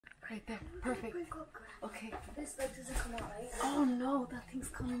right there. Perfect. Okay. This like doesn't come out, right? Oh no, that thing's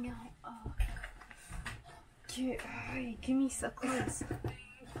coming out. Oh. Give me so close.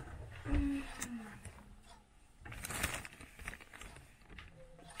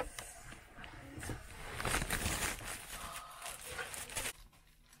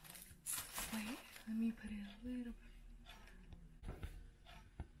 Wait, let me put it a little bit.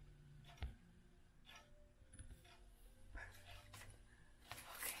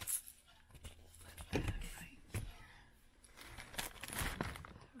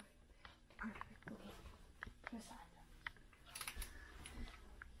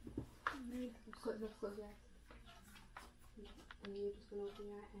 Let's close your eyes. And you're just gonna open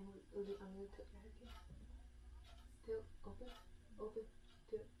your eye and I'm gonna tilt your head again. Tilt, open, open,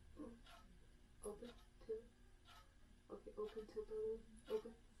 tilt, open, tilt. Okay, open, tilt,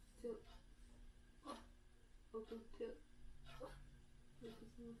 open, tilt, open, tilt. Okay.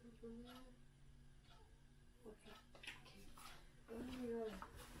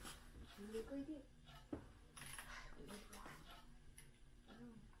 Look like it.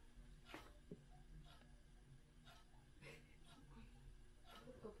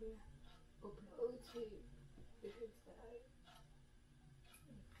 Open. Oh, two. It hurts the eye.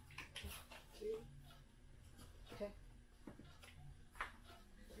 Three. Okay.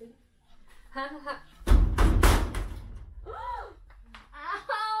 Ha ha ha.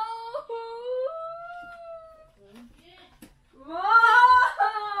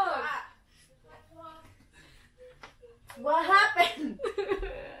 What happened?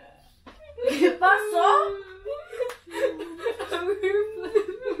 ¿Qué pasó?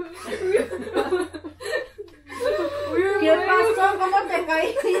 ¿Qué pasó? ¿Cómo te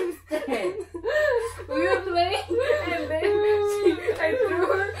caíste? We were playing and then I threw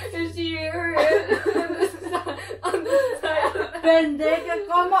her and she hit her head on the side. Pendeja,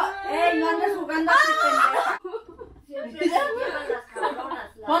 ¿cómo? ¡Ey, no andes jugando así, pendeja!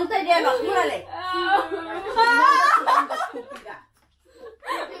 Ponte hielo, júrale. No andes jugando, estúpida.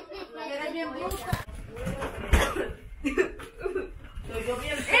 Eres bien bruta. Soy yo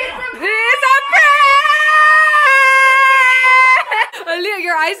bien fea. It's a prank! Aliyah,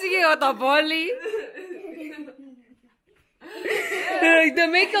 you're icing it with a bully. The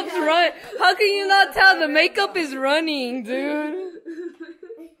makeup's run. How can you not tell? The makeup is running, dude.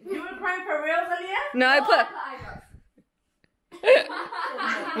 You were crying for real, Aliyah? No, I put.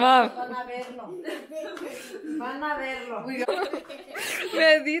 Mom. Van a verlo. Van a verlo. Me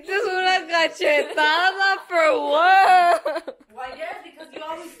diste una cachetada for what? Why, yes, because you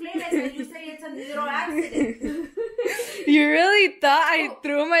always play like that. You say it's a little accident. You really thought I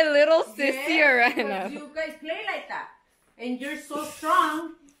threw my little sissy Yes, around? because you guys play like that. And you're so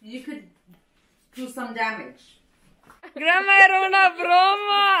strong, you could do some damage. Grandma, era una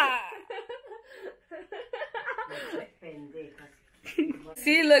broma.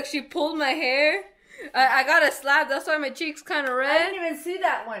 See, look, she pulled my hair. I got a slap. That's why my cheek's kind of I red. didn't even see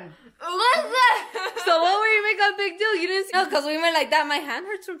that one. So what were you making a big deal? You didn't see? No, because we went like that. My hand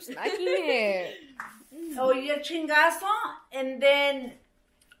hurts from smacking it. Oh, you chingazo, and then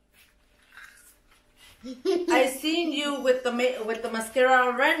I seen you with the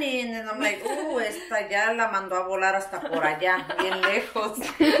mascara running, and I'm like, oh, esta ya la mandó a volar hasta por allá, bien lejos.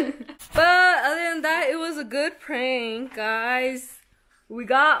 But other than that, it was a good prank, guys. We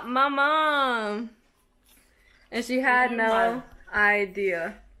got my mom, and she had no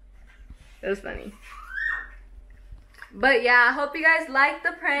idea. It was funny. But yeah, I hope you guys liked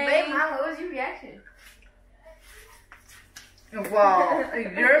the prank. Wait, Mom, what was your reaction? Wow,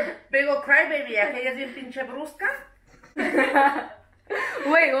 you're a big old crybaby. Aquella es bien pinche brusca.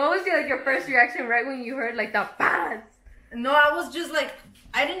 Wait, what was your first reaction right when you heard like the bang? No, I was just like,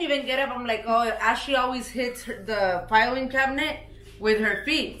 I didn't even get up. I'm like, oh, Ashley always hits the filing cabinet with her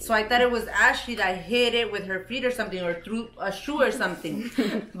feet. So I thought it was Ashley that hit it with her feet or something, or threw a shoe or something.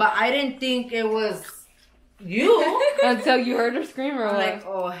 But I didn't think it was you. Until you heard her scream or I'm what? like,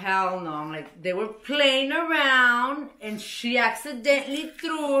 oh, hell no. I'm like, they were playing around and she accidentally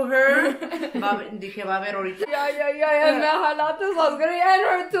threw her. Dije, va a ver ahorita. Yeah. Me jalaste. I was gonna end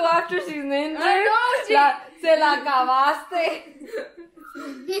her too after she's injured. I know, Se la acabaste.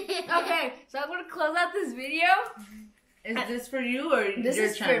 Okay, so I'm gonna close out this video. Is this for you or This your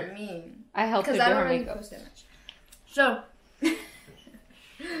is channel? for me. I helped her Because do I her don't really makeup. post that much. So,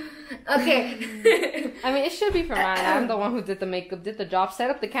 okay. I mean, it should be for mine. I'm the one who did the makeup, did the job, set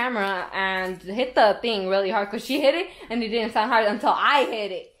up the camera, and hit the thing really hard. Because she hit it, and it didn't sound hard until I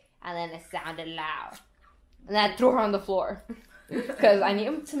hit it. And then it sounded loud. And then I threw her on the floor. Because I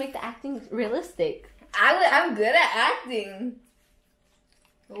need to make the acting realistic. I'm good at acting.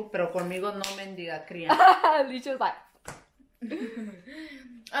 Pero conmigo no mendiga cría. Alicia was like.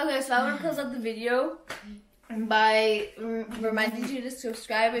 Okay, so I want to close out the video by reminding you to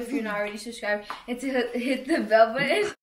subscribe if you're not already subscribed and to hit the bell button.